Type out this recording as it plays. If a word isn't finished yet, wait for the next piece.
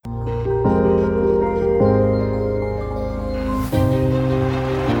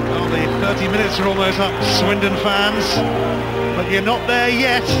90 minutes are almost up, Swindon fans, but you're not there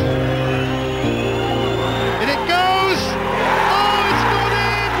yet. And it goes! Oh, it's gone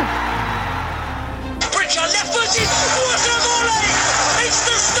in! Pritchard left footed, what a volley! It's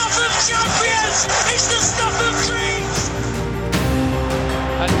the stuff of champions! It's the stuff of dreams!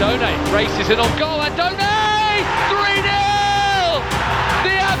 Andone races in on goal, Andone! 3-0!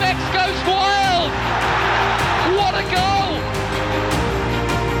 The Amex goes wild! What a goal!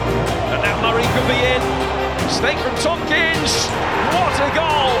 And now Murray could be in. Snake from Tompkins. What a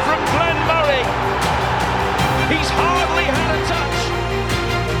goal from Glenn Murray. He's hardly had a touch.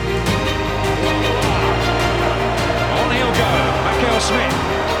 On he'll go. Michael Smith.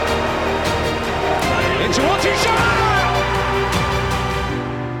 Into what he shot.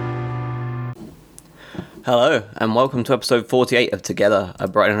 Hello, and welcome to episode 48 of Together, a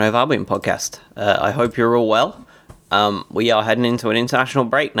Brighton & Hove Albion podcast. I hope you're all well. We are heading into an international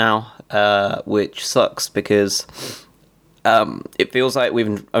break now, which sucks because it feels like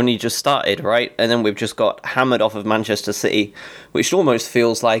we've only just started, right? And then we've just got hammered off of Manchester City, which almost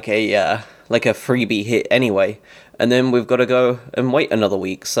feels like a freebie hit anyway. And then we've got to go and wait another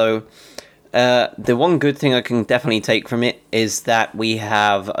week. So the one good thing I can definitely take from it is that we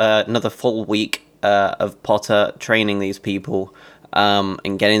have another full week of Potter training these people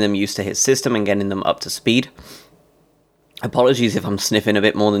and getting them used to his system and getting them up to speed. Apologies if I'm sniffing a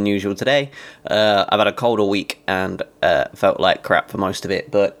bit more than usual today. I've had a cold all week and felt like crap for most of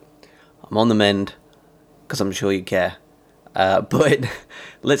it, but I'm on the mend because I'm sure you care. But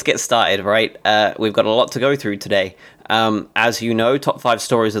let's get started, right? We've got a lot to go through today. As you know, top 5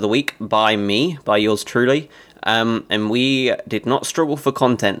 stories of the week by me, by yours truly. And we did not struggle for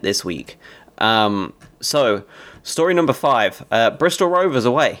content this week. So, story number 5, Bristol Rovers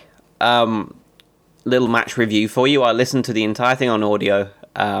away. Little match review for you. I listened to the entire thing on audio,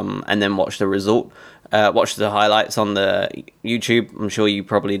 and then watched the result, watched the highlights on the YouTube. I'm sure you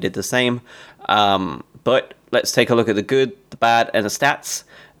probably did the same. But let's take a look at the good, the bad, and the stats.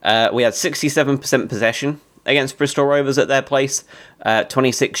 We had 67% possession against Bristol Rovers at their place,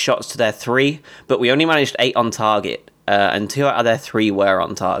 26 shots to their 3, but we only managed 8 on target, and 2 out of their 3 were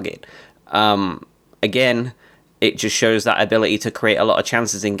on target. Again, it just shows that ability to create a lot of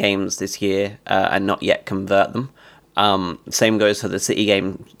chances in games this year and not yet convert them. Same goes for the City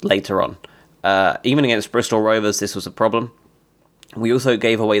game later on. Even against Bristol Rovers, this was a problem. We also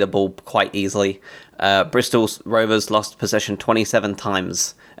gave away the ball quite easily. Bristol Rovers lost possession 27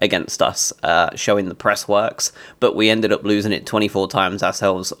 times against us, showing the press works, but we ended up losing it 24 times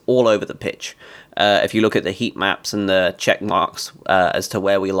ourselves all over the pitch. If you look at the heat maps and the check marks as to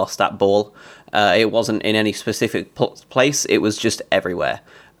where we lost that ball, it wasn't in any specific place, it was just everywhere.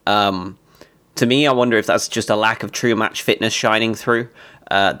 To me, I wonder if that's just a lack of true match fitness shining through.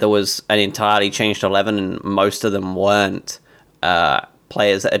 There was an entirely changed 11, and most of them weren't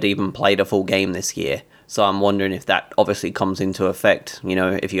players that had even played a full game this year. So I'm wondering if that obviously comes into effect. You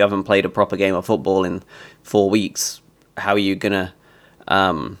know, if you haven't played a proper game of football in 4 weeks, how are you going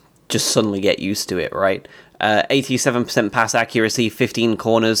to just suddenly get used to it, right? 87% pass accuracy, 15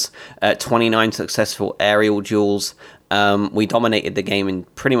 corners, 29 successful aerial duels. We dominated the game in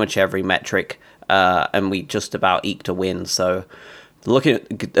pretty much every metric, and we just about eked a win. So looking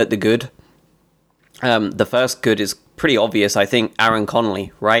at the good, the first good is pretty obvious, I think. Aaron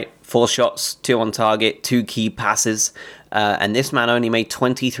Connolly, right? 4 shots, 2 on target, 2 key passes, and this man only made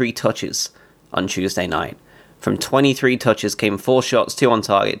 23 touches on Tuesday night. From 23 touches came 4 shots, 2 on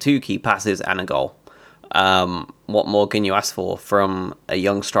target, 2 key passes, and a goal. What more can you ask for from a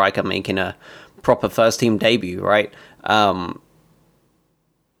young striker making a proper first-team debut, right?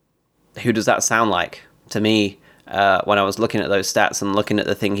 Who does that sound like? To me, when I was looking at those stats and looking at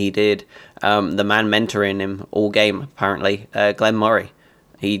the thing he did, the man mentoring him all game, apparently, Glenn Murray.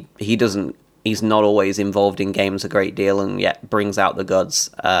 He's not always involved in games a great deal and yet brings out the goods,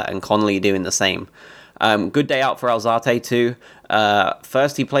 and Connolly doing the same. Good day out for Alzate too.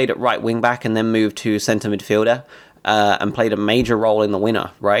 First he played at right wing back and then moved to centre midfielder and played a major role in the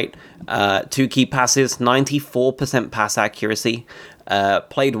winner, right? 2 key passes, 94% pass accuracy,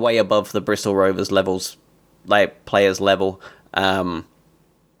 played way above the Bristol Rovers players level.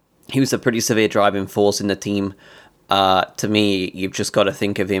 He was a pretty severe driving force in the team. To me, you've just got to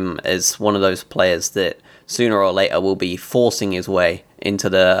think of him as one of those players that sooner or later will be forcing his way into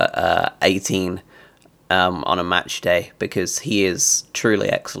the 18 on a match day, because he is truly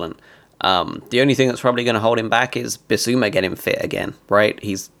excellent. The only thing that's probably going to hold him back is Bissouma getting fit again, right?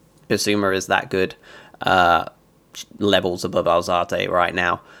 Bissouma is that good, levels above Alzate right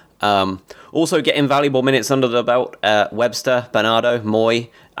now. Also getting valuable minutes under the belt, Webster, Bernardo, Moy,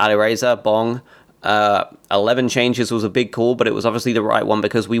 Alireza, Bong. 11 changes was a big call, but it was obviously the right one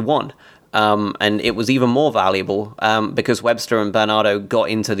because we won. And it was even more valuable because Webster and Bernardo got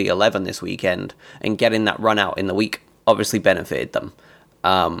into the 11 this weekend, and getting that run out in the week obviously benefited them.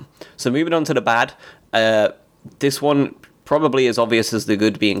 So moving on to the bad, this one probably as obvious as the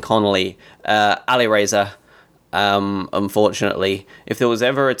good being Connolly. Alireza, unfortunately, if there was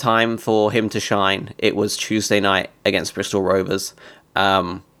ever a time for him to shine, it was Tuesday night against Bristol Rovers.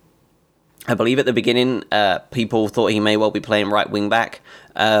 I believe at the beginning, people thought he may well be playing right wing back,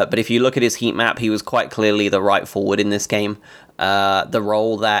 but if you look at his heat map, he was quite clearly the right forward in this game. The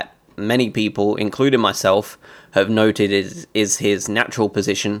role that many people, including myself, have noted is his natural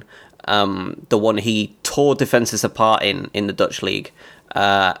position, the one he tore defences apart in the Dutch league,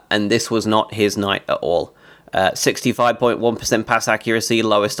 and this was not his night at all. 65.1% pass accuracy,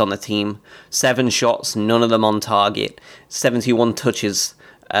 lowest on the team, 7 shots, none of them on target, 71 touches,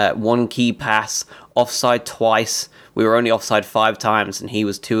 1 key pass, offside twice. We were only offside 5 times, and he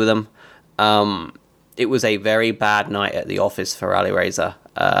was 2 of them. It was a very bad night at the office for Alireza,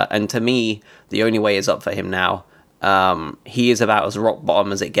 and to me, the only way is up for him now. He is about as rock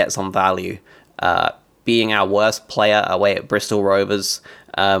bottom as it gets on value, being our worst player away at Bristol Rovers,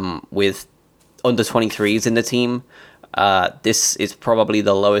 with under 23s in the team. This is probably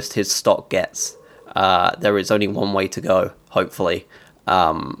the lowest his stock gets. There is only one way to go, hopefully.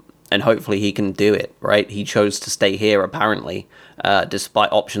 And hopefully he can do it, right? He chose to stay here, apparently,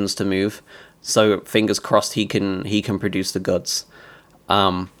 despite options to move. So fingers crossed he can produce the goods.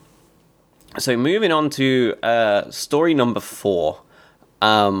 So moving on to story number 4.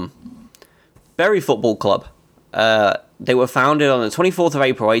 Bury Football Club. They were founded on the 24th of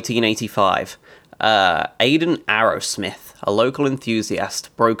April, 1885. Aidan Arrowsmith, a local enthusiast,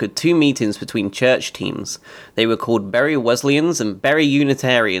 brokered 2 meetings between church teams. They were called Bury Wesleyans and Bury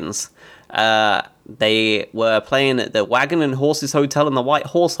Unitarians. They were playing at the Wagon and Horses Hotel and the White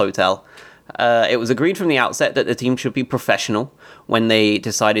Horse Hotel. It was agreed from the outset that the team should be professional when they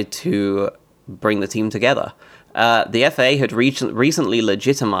decided to bring the team together. The FA had recently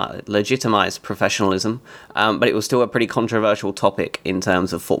legitimized professionalism, but it was still a pretty controversial topic in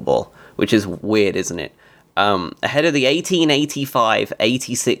terms of football, which is weird, isn't it? Ahead of the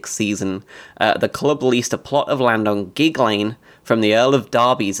 1885-86 season, the club leased a plot of land on Gig Lane from the Earl of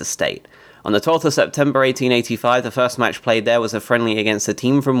Derby's estate. On the 12th of September 1885, the first match played there was a friendly against a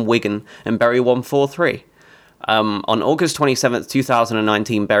team from Wigan, and Bury won 4-3. On August 27th,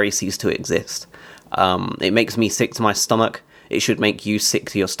 2019, Bury ceased to exist. It makes me sick to my stomach. It should make you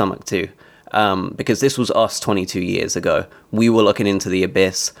sick to your stomach too. Because this was us 22 years ago. We were looking into the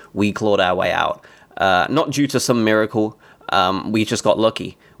abyss. We clawed our way out. Not due to some miracle. We just got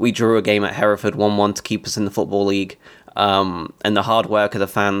lucky. We drew a game at Hereford 1-1 to keep us in the Football League. And the hard work of the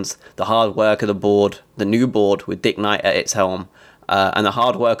fans, the hard work of the board, the new board with Dick Knight at its helm, and the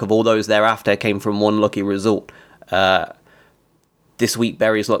hard work of all those thereafter came from one lucky result. This week,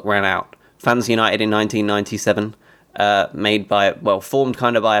 Bury's luck ran out. Fans United in 1997, formed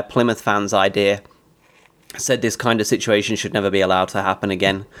kind of by a Plymouth fans' idea, said this kind of situation should never be allowed to happen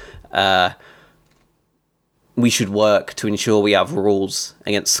again. We should work to ensure we have rules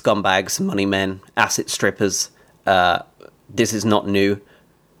against scumbags, money men, asset strippers. This is not new.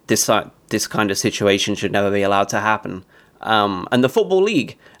 This kind of situation should never be allowed to happen. And the Football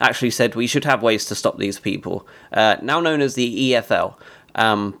League actually said we should have ways to stop these people, now known as the EFL.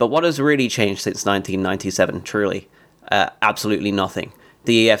 But what has really changed since 1997, truly? Absolutely nothing.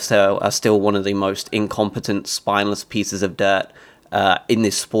 The EFL are still one of the most incompetent, spineless pieces of dirt in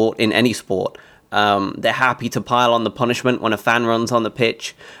this sport, in any sport. They're happy to pile on the punishment when a fan runs on the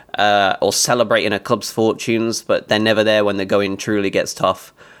pitch, or celebrating a club's fortunes, but they're never there when the going truly gets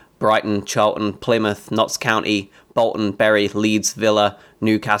tough. Brighton, Charlton, Plymouth, Notts County, Bolton, Bury, Leeds, Villa,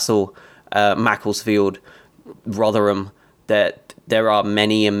 Newcastle, Macclesfield, Rotherham. There are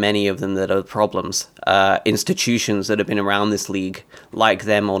many and many of them that are problems. Institutions that have been around this league, like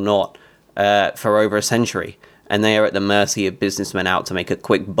them or not, for over a century. And they are at the mercy of businessmen out to make a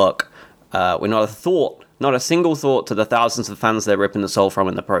quick buck. We're not a single thought to the thousands of fans they're ripping the soul from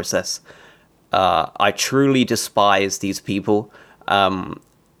in the process. I truly despise these people.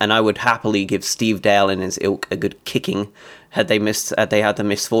 And I would happily give Steve Dale and his ilk a good kicking had they had the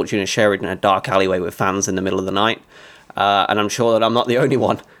misfortune of sharing a dark alleyway with fans in the middle of the night. And I'm sure that I'm not the only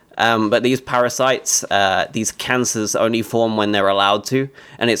one. But these parasites, these cancers only form when they're allowed to,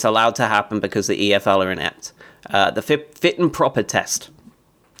 and it's allowed to happen because the EFL are inept. The fit and proper test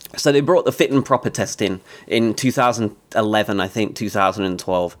So they brought the fit and proper test in 2011, I think,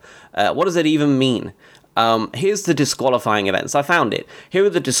 2012. What does it even mean? Here's the disqualifying events. I found it. Here are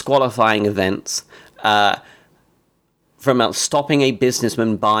the disqualifying events from stopping a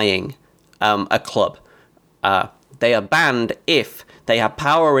businessman buying a club. They are banned if they have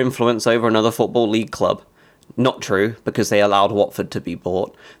power or influence over another Football League club. Not true, because they allowed Watford to be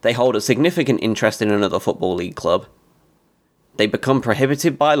bought. They hold a significant interest in another Football League club. They become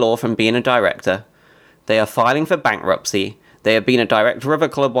prohibited by law from being a director. They are filing for bankruptcy. They have been a director of a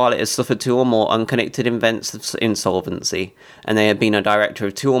club while it has suffered 2 or more unconnected events of insolvency. And they have been a director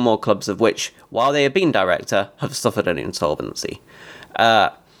of 2 or more clubs of which, while they have been director, have suffered an insolvency.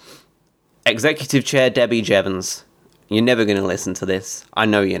 Executive Chair Debbie Jevons. You're never going to listen to this. I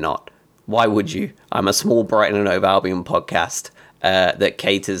know you're not. Why would you? I'm a small Brighton and Hove Albion podcast that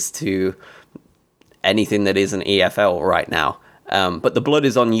caters to anything that isn't EFL right now. But the blood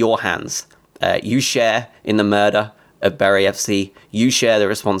is on your hands. You share in the murder of Bury FC. You share the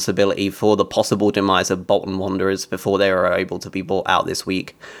responsibility for the possible demise of Bolton Wanderers before they were able to be bought out this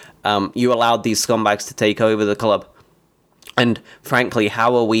week. You allowed these scumbags to take over the club. And frankly,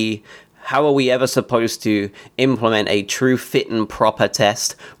 how are we ever supposed to implement a true fit and proper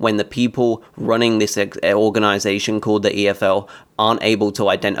test when the people running this organization called the EFL aren't able to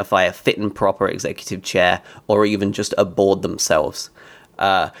identify a fit and proper executive chair or even just a board themselves?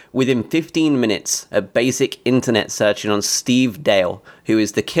 Within 15 minutes of basic internet searching on Steve Dale, who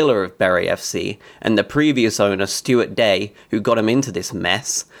is the killer of Bury FC, and the previous owner, Stuart Day, who got him into this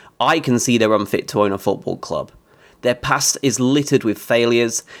mess, I can see they're unfit to own a football club. Their past is littered with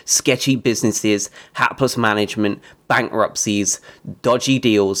failures, sketchy businesses, hapless management, bankruptcies, dodgy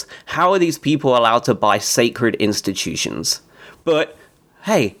deals. How are these people allowed to buy sacred institutions? But,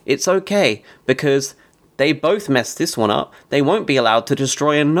 hey, it's okay, because they both messed this one up. They won't be allowed to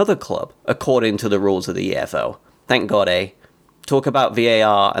destroy another club, according to the rules of the EFL. Thank God, eh? Talk about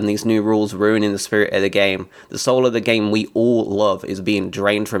VAR and these new rules ruining the spirit of the game. The soul of the game we all love is being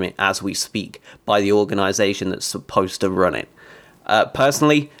drained from it as we speak by the organisation that's supposed to run it.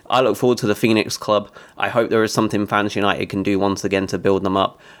 Personally, I look forward to the Phoenix Club. I hope there is something Fans United can do once again to build them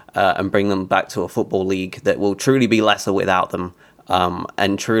up and bring them back to a football league that will truly be lesser without them.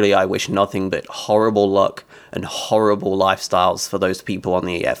 And truly, I wish nothing but horrible luck and horrible lifestyles for those people on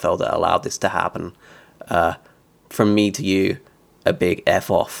the EFL that allowed this to happen. From me to you, a big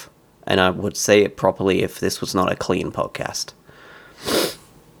F off. And I would say it properly if this was not a clean podcast.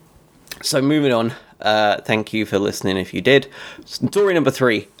 So moving on, thank you for listening if you did. Story number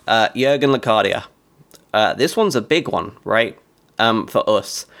 3, Jurgen Locadia. This one's a big one, right? For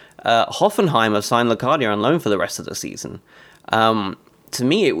us. Hoffenheim have signed Locadia on loan for the rest of the season. To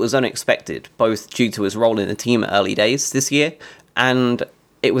me, it was unexpected, both due to his role in the team at early days this year, and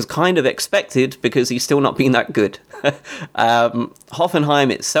it was kind of expected because he's still not been that good.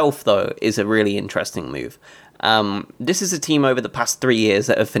 Hoffenheim itself, though, is a really interesting move. This is a team over the past 3 years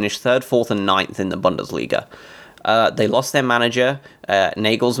that have finished 3rd, 4th, and 9th in the Bundesliga. They lost their manager,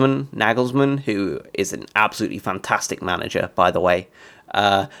 Nagelsmann, who is an absolutely fantastic manager, by the way.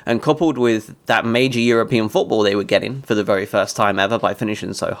 And coupled with that major European football they were getting for the very first time ever by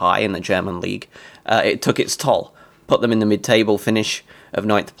finishing so high in the German league, it took its toll. Put them in the mid-table finish of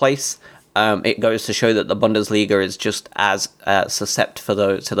 9th place. It goes to show that the Bundesliga is just as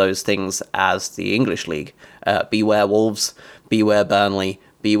susceptible to those things as the English league. Beware Wolves, beware Burnley,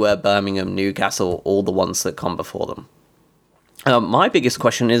 beware Birmingham, Newcastle, all the ones that come before them. My biggest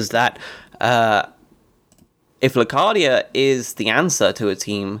question is that if Locadia is the answer to a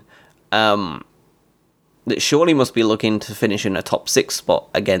team that surely must be looking to finish in a top 6 spot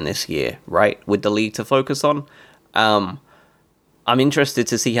again this year, right? With the league to focus on. I'm interested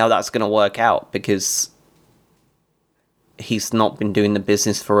to see how that's going to work out because he's not been doing the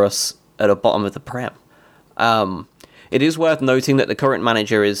business for us at the bottom of the Prem. It is worth noting that the current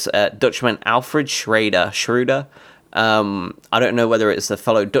manager is Dutchman Alfred Schroeder. I don't know whether it's the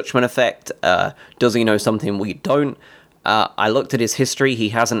fellow Dutchman effect. Does he know something we don't? I looked at his history. He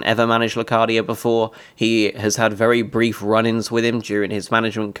hasn't ever managed Locadia before. He has had very brief run-ins with him during his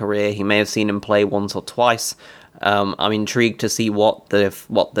management career. He may have seen him play once or twice. I'm intrigued to see what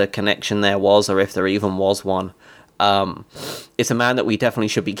the connection there was, or if there even was one. It's a man that we definitely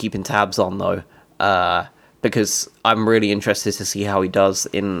should be keeping tabs on, though, because I'm really interested to see how he does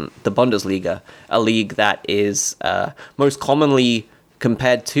in the Bundesliga, a league that is most commonly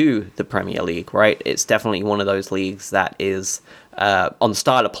compared to the Premier League, right? It's definitely one of those leagues that is, on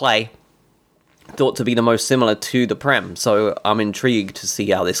style of play, thought to be the most similar to the Prem, so I'm intrigued to see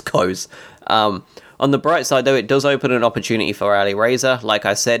how this goes. On the bright side, though, it does open an opportunity for Ali Reza. Like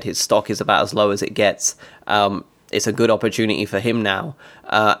I said, his stock is about as low as it gets. It's a good opportunity for him now,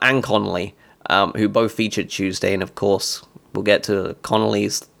 and Connolly, who both featured Tuesday, and of course, we'll get to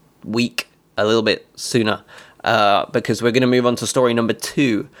Connolly's week a little bit sooner, because we're going to move on to story number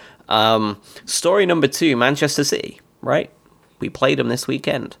 2. Story number 2, Manchester City, right? We played them this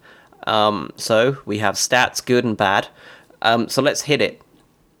weekend. So we have stats, good and bad. So let's hit it.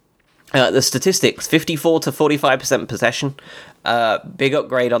 The statistics, 54 to 45% possession. Big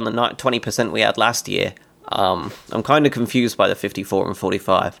upgrade on the 20% we had last year. I'm kind of confused by the 54 and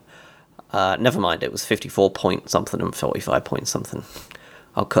 45. Never mind, it was 54 point something and 45 point something.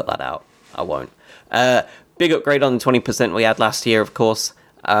 I'll cut that out. I won't. Big upgrade on the 20% we had last year, of course.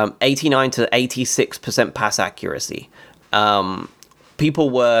 89 to 86% pass accuracy. People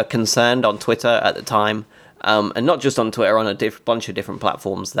were concerned on Twitter at the time, and not just on Twitter, on a bunch of different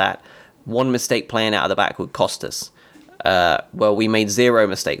platforms, that one mistake playing out of the back would cost us. Well, we made 0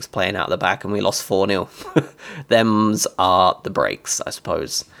 mistakes playing out of the back, and we lost 4-0. Them's are the breaks, I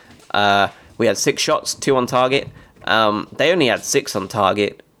suppose. We had 6 shots, 2 on target. They only had 6 on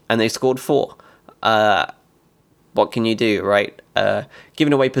target, and they scored 4. What can you do, right?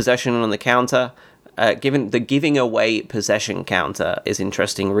 Giving away possession on the counter. Giving away possession counter is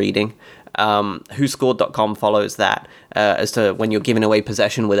interesting reading. WhoScored.com follows that as to when you're giving away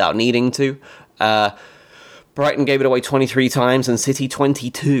possession without needing to. Brighton gave it away 23 times and City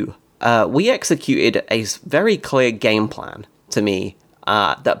 22. We executed a very clear game plan, to me,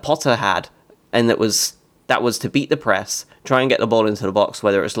 that Potter had, and that was to beat the press, try and get the ball into the box,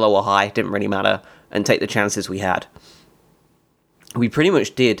 whether it's low or high, didn't really matter, and take the chances we had. We pretty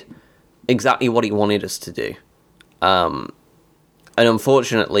much did exactly what he wanted us to do. And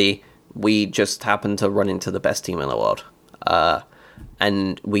unfortunately, we just happened to run into the best team in the world.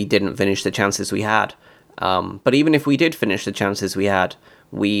 And we didn't finish the chances we had. But even if we did finish the chances we had,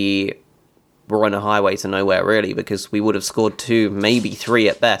 we were on a highway to nowhere, really, because we would have scored 2, maybe 3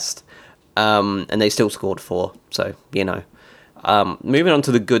 at best. And they still scored 4. So, you know. Moving on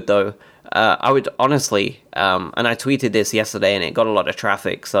to the good, though. I would honestly, and I tweeted this yesterday and it got a lot of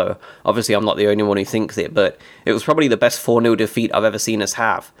traffic, so obviously I'm not the only one who thinks it, but it was probably the best 4-0 defeat I've ever seen us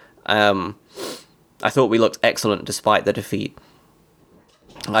have. I thought we looked excellent despite the defeat.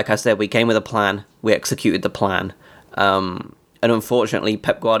 Like I said, we came with a plan, we executed the plan, and unfortunately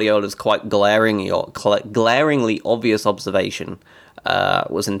Pep Guardiola's quite glaringly obvious observation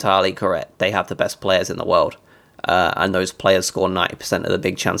was entirely correct. They have the best players in the world. And those players score 90% of the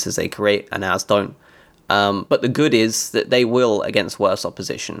big chances they create, and ours don't. But the good is that they will against worse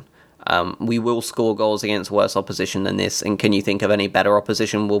opposition. We will score goals against worse opposition than this, and can you think of any better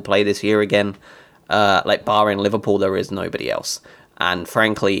opposition we'll play this year again? Like, barring Liverpool, there is nobody else. And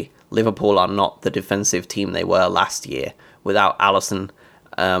frankly, Liverpool are not the defensive team they were last year. Without Alisson,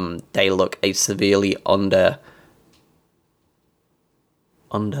 they look a severely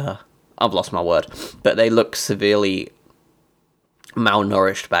I've lost my word, but they look severely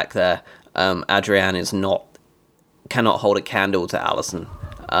malnourished back there. Adrian cannot hold a candle to Alisson.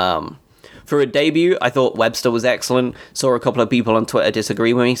 For a debut, I thought Webster was excellent. Saw a couple of people on Twitter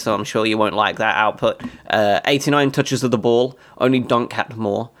disagree with me, so I'm sure you won't like that output. 89 touches of the ball, only Dunk had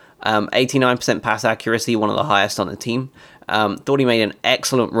more. 89% pass accuracy, one of the highest on the team. Thought he made an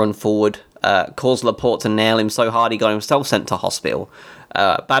excellent run forward. Caused Laporte to nail him so hard he got himself sent to hospital.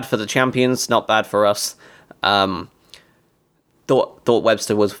 Bad for the champions, not bad for us. Thought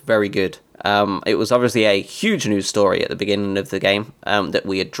Webster was very good. It was obviously a huge news story at the beginning of the game that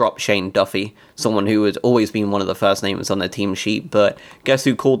we had dropped Shane Duffy, someone who had always been one of the first names on the team sheet, but guess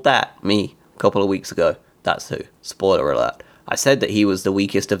who called that? Me, a couple of weeks ago. That's who. Spoiler alert. I said that he was the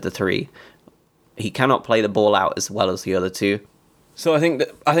weakest of the 3. He cannot play the ball out as well as the other 2. So I think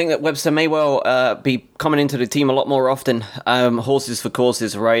that Webster may well be coming into the team a lot more often. Horses for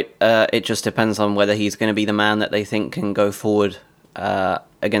courses, right? It just depends on whether he's going to be the man that they think can go forward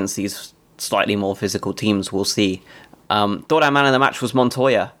against these slightly more physical teams. We'll see. Thought our man of the match was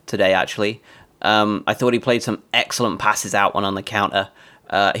Montoya today, actually. I thought he played some excellent passes out on the counter.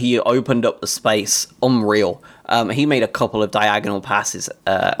 He opened up the space. Unreal. He made a couple of diagonal passes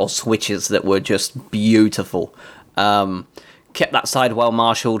or switches that were just beautiful. Kept that side well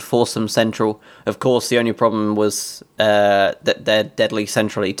marshalled, forced them central. Of course, the only problem was that they're deadly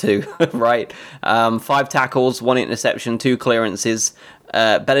centrally too, right? 5 tackles, 1 interception, 2 clearances.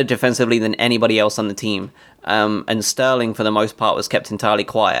 Better defensively than anybody else on the team. And Sterling, for the most part, was kept entirely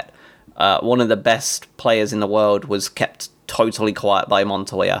quiet. One of the best players in the world was kept totally quiet by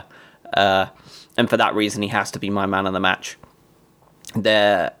Montoya. And for that reason, he has to be my man of the match.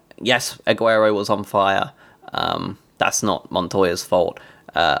 Yes, Aguero was on fire. That's not Montoya's fault.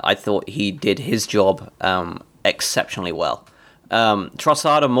 I thought he did his job exceptionally well.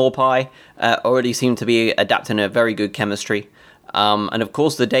 Trossard and Maupay already seem to be adapting a very good chemistry. And of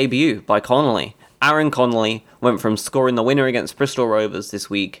course, the debut by Connolly. Aaron Connolly went from scoring the winner against Bristol Rovers this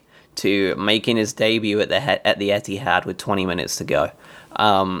week to making his debut at the Etihad with 20 minutes to go.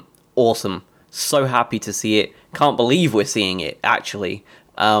 Awesome. So happy to see it. Can't believe we're seeing it, actually.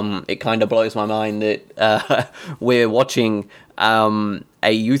 It kind of blows my mind that we're watching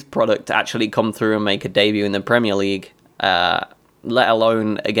a youth product actually come through and make a debut in the Premier League, let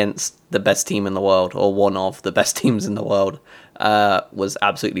alone against the best team in the world, or one of the best teams in the world. Was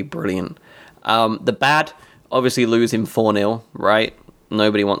absolutely brilliant. The bad, obviously losing 4-0, right?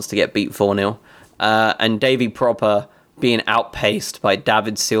 Nobody wants to get beat 4-0. And Davy Proper being outpaced by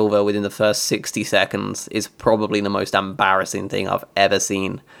David Silva within the first 60 seconds is probably the most embarrassing thing I've ever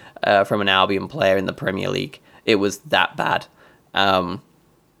seen from an Albion player in the Premier League. It was that bad.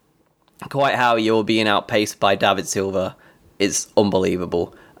 Quite how you're being outpaced by David Silva is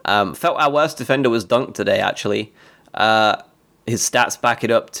unbelievable. Felt our worst defender was Dunk today, actually. His stats back it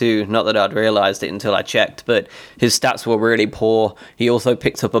up too. Not that I'd realised it until I checked, but his stats were really poor. He also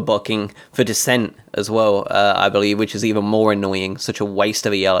picked up a booking for dissent as well, I believe, which is even more annoying. Such a waste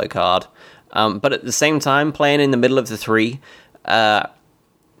of a yellow card. But at the same time, playing in the middle of the three,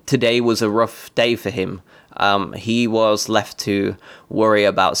 today was a rough day for him. He was left to worry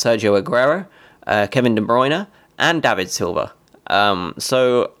about Sergio Aguero, Kevin De Bruyne, and David Silva.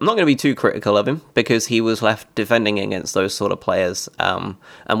 So I'm not going to be too critical of him because he was left defending against those sort of players. And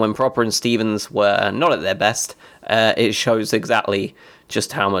when Proper and Stevens were not at their best, it shows exactly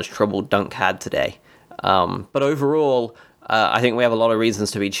just how much trouble Dunk had today. But overall, I think we have a lot of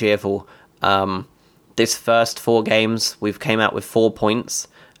reasons to be cheerful. This first 4 games, we've came out with 4 points.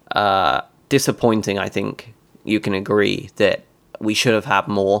 Disappointing, I think you can agree that we should have had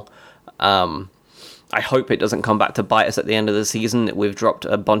more. I hope it doesn't come back to bite us at the end of the season, that we've dropped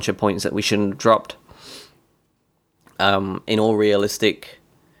a bunch of points that we shouldn't have dropped. In all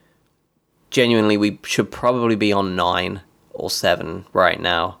genuinely, we should probably be on 9 or 7 right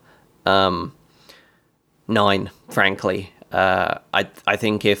now. 9, frankly. I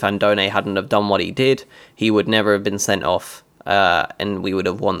think if Andone hadn't have done what he did, he would never have been sent off, and we would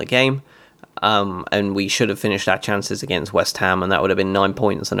have won the game. And we should have finished our chances against West Ham, and that would have been 9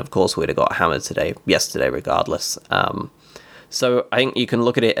 points, and of course we'd have got hammered yesterday regardless. So I think you can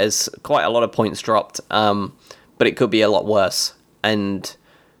look at it as quite a lot of points dropped, but it could be a lot worse, and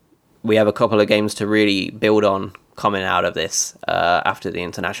we have a couple of games to really build on coming out of this after the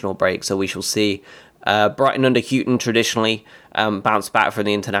international break, so we shall see. Brighton under Houghton traditionally bounced back from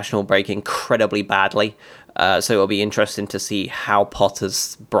the international break incredibly badly. So it'll be interesting to see how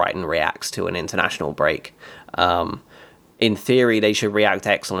Potter's Brighton reacts to an international break. In theory, they should react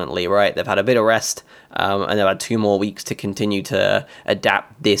excellently, right? They've had a bit of rest, and they've had 2 more weeks to continue to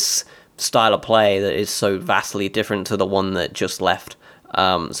adapt this style of play that is so vastly different to the one that just left.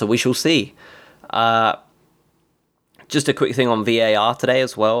 So we shall see. Just a quick thing on VAR today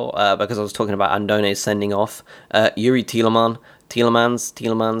as well, because I was talking about Andone's sending off. Yuri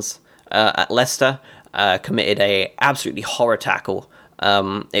Tielemans at Leicester committed a absolutely horror tackle.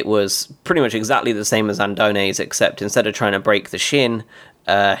 It was pretty much exactly the same as Andone's, except instead of trying to break the shin,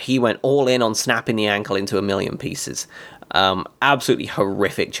 he went all in on snapping the ankle into a million pieces. Absolutely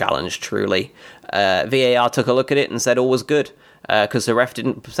horrific challenge, truly. VAR took a look at it and said all was good, because the ref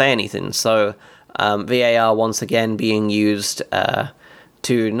didn't say anything. So VAR once again being used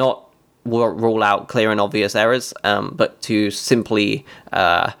to not rule out clear and obvious errors, but to simply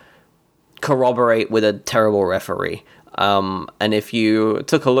corroborate with a terrible referee. And if you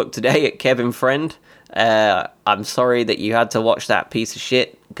took a look today at Kevin Friend, I'm sorry that you had to watch that piece of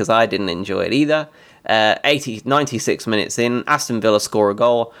shit, because I didn't enjoy it either. 96 minutes in, Aston Villa score a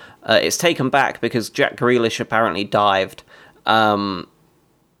goal. It's taken back because Jack Grealish apparently dived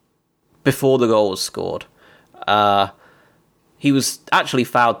before the goal was scored. He was actually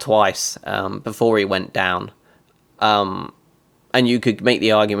fouled twice before he went down. And you could make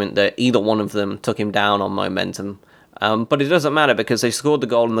the argument that either one of them took him down on momentum. But it doesn't matter because they scored the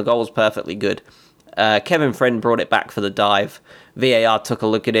goal and the goal was perfectly good. Kevin Friend brought it back for the dive. VAR took a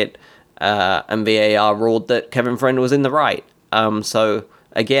look at it, and VAR ruled that Kevin Friend was in the right. So,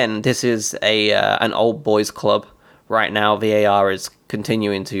 again, this is an old boys club. Right now, VAR is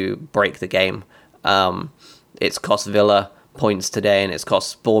continuing to break the game. It's cost Villa points today, and it's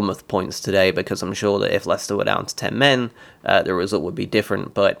cost Bournemouth points today, because I'm sure that if Leicester were down to 10 men, the result would be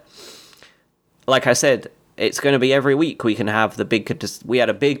different. But like I said, it's going to be every week we can have the big... We had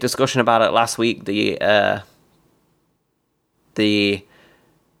a big discussion about it last week. The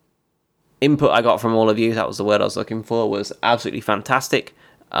input I got from all of you, that was the word I was looking for, was absolutely fantastic.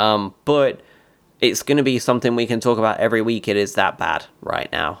 But it's going to be something we can talk about every week. It is that bad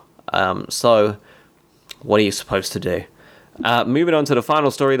right now. So what are you supposed to do? Moving on to the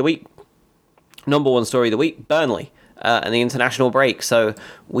final story of the week. Number one story of the week, Burnley and the international break. So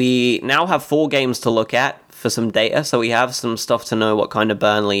we now have 4 games to look at for some data. So we have some stuff to know what kind of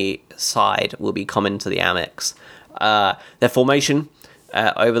Burnley side will be coming to the Amex. Their formation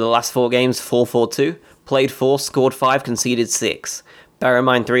over the last 4 games, 4-4-2, played 4, scored 5, conceded 6. Bear in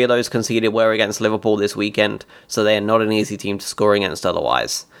mind, 3 of those conceded were against Liverpool this weekend, so they are not an easy team to score against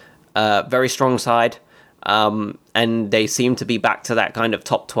otherwise. Very strong side, and they seem to be back to that kind of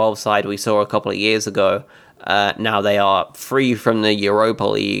top 12 side we saw a couple of years ago. Now they are free from the Europa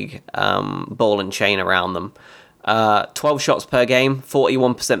League ball and chain around them. 12 shots per game,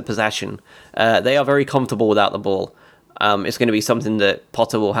 41% possession. They are very comfortable without the ball. It's going to be something that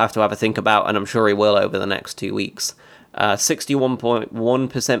Potter will have to have a think about, and I'm sure he will over the next 2 weeks.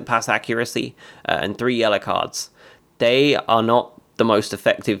 61.1% pass accuracy and 3 yellow cards. They are not the most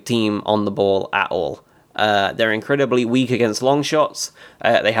effective team on the ball at all. They're incredibly weak against long shots.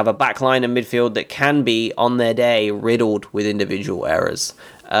 They have a backline and midfield that can be, on their day, riddled with individual errors.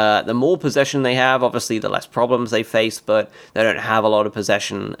 The more possession they have, obviously, the less problems they face, but they don't have a lot of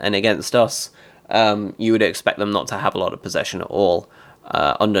possession, and against us, you would expect them not to have a lot of possession at all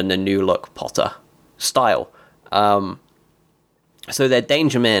under the new look Potter style. So their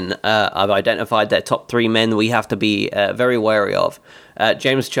danger men, I've identified their top 3 men we have to be very wary of.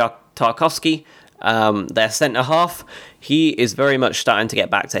 James Tarkowski, their centre-half, he is very much starting to get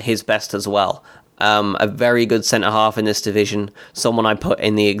back to his best as well. A very good centre-half in this division, someone I put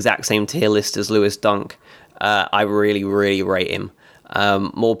in the exact same tier list as Lewis Dunk. I really, really rate him.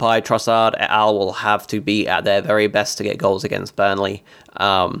 Maupay, Trossard, et al. Will have to be at their very best to get goals against Burnley.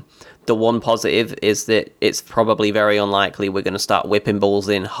 The one positive is that it's probably very unlikely we're going to start whipping balls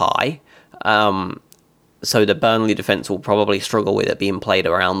in high. So the Burnley defence will probably struggle with it being played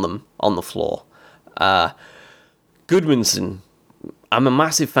around them on the floor. Goodmanson. I'm a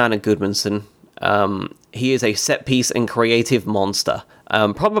massive fan of Goodmanson. He is a set-piece and creative monster.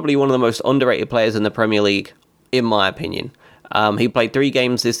 Probably one of the most underrated players in the Premier League, in my opinion. He played 3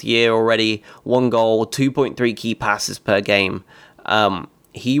 games this year already, 1 goal, 2.3 key passes per game.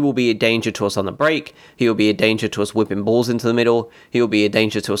 He will be a danger to us on the break. He will be a danger to us whipping balls into the middle. He will be a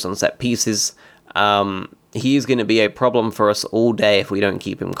danger to us on set pieces. He is going to be a problem for us all day if we don't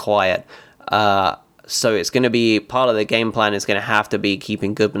keep him quiet. So it's going to be part of the game plan is going to have to be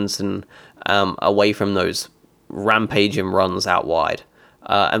keeping Goodmanson away from those rampaging runs out wide.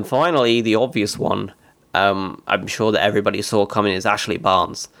 And finally, the obvious one, I'm sure that everybody saw coming, is Ashley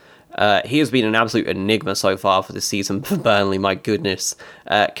Barnes. He has been an absolute enigma so far for this season for Burnley, my goodness.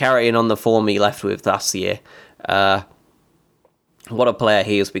 Carrying on the form he left with last year. What a player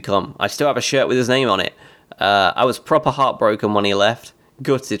he has become. I still have a shirt with his name on it. I was proper heartbroken when he left.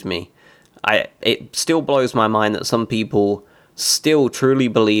 Gutted me. It still blows my mind that some people still truly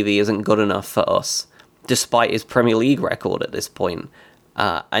believe he isn't good enough for us, despite his Premier League record at this point.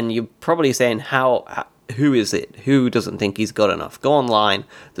 And you're probably saying, who is it? Who doesn't think he's good enough? Go online.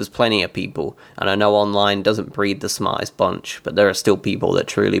 There's plenty of people. And I know online doesn't breed the smartest bunch, but there are still people that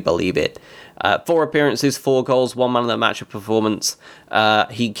truly believe it. 4 appearances, 4 goals, 1 man of the match performance.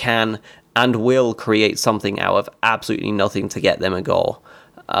 He can and will create something out of absolutely nothing to get them a goal.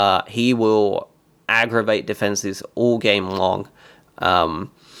 He will aggravate defenses all game long. And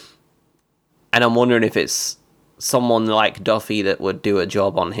I'm wondering if it's someone like Duffy that would do a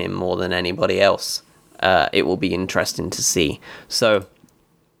job on him more than anybody else. It will be interesting to see. So,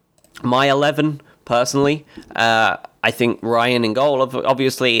 my 11, personally, I think Ryan in goal.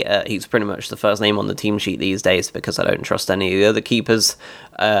 Obviously, he's pretty much the first name on the team sheet these days because I don't trust any of the other keepers.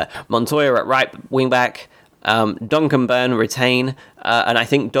 Montoya at right wing back. Duncan Byrne retain. And I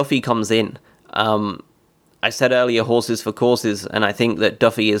think Duffy comes in. I said earlier horses for courses, and I think that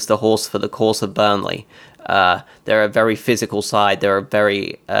Duffy is the horse for the course of Burnley. They're a very physical side. They're a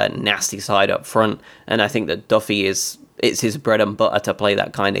very nasty side up front. And I think that Duffy it's his bread and butter to play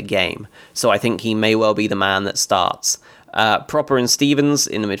that kind of game. So I think he may well be the man that starts. Proper and Stevens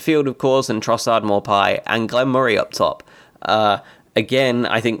in the midfield, of course, and Trossard, Maupay, and Glenn Murray up top. Again,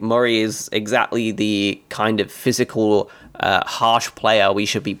 I think Murray is exactly the kind of physical, harsh player we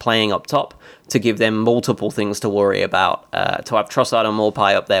should be playing up top to give them multiple things to worry about. To have Trossard and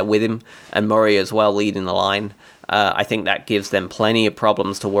Maupay up there with him, and Murray as well leading the line. I think that gives them plenty of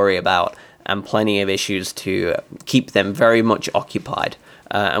problems to worry about. and plenty of issues to keep them very much occupied.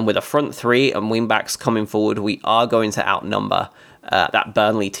 And with a front three and wing-backs coming forward, we are going to outnumber that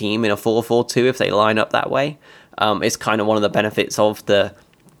Burnley team in a 4-4-2 if they line up that way. It's kind of one of the benefits of the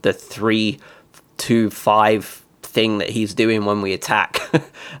 3-2-5 thing that he's doing when we attack.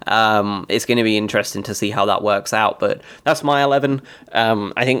 It's going to be interesting to see how that works out, but that's my 11.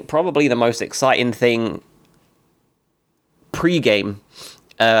 I think probably the most exciting thing pre-game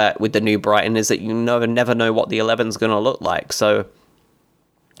with the new Brighton is that you never know what the 11's going to look like. So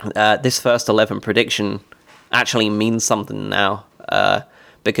this first 11 prediction actually means something now,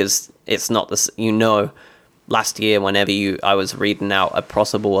 because it's not this. Last year, whenever I was reading out a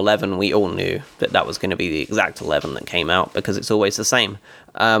possible 11, we all knew that was going to be the exact 11 that came out, because it's always the same.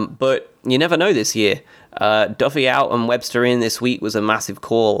 But you never know this year. Duffy out and Webster in this week was a massive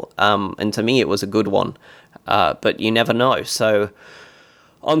call, and to me it was a good one. But you never know. So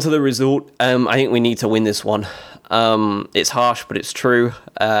on to the result. I think we need to win this one. It's harsh, but it's true,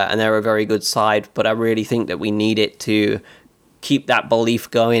 and they're a very good side, but I really think that we need it to keep that belief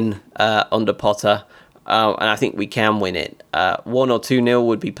going under Potter. And I think we can win it. 1 or 2-0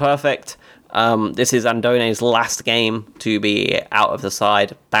 would be perfect. This is Andone's last game to be out of the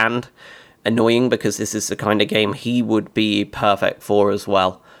side, banned. Annoying, because this is the kind of game he would be perfect for as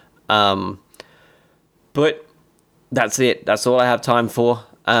well. But that's it. That's all I have time for.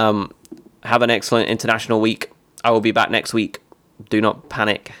 Have an excellent international week. I will be back next week. Do not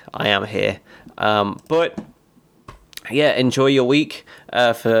panic. I am here. But yeah, enjoy your week.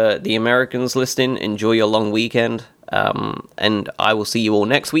 For the Americans listening, enjoy your long weekend. And I will see you all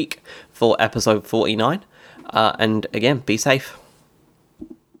next week for episode 49. And again, be safe.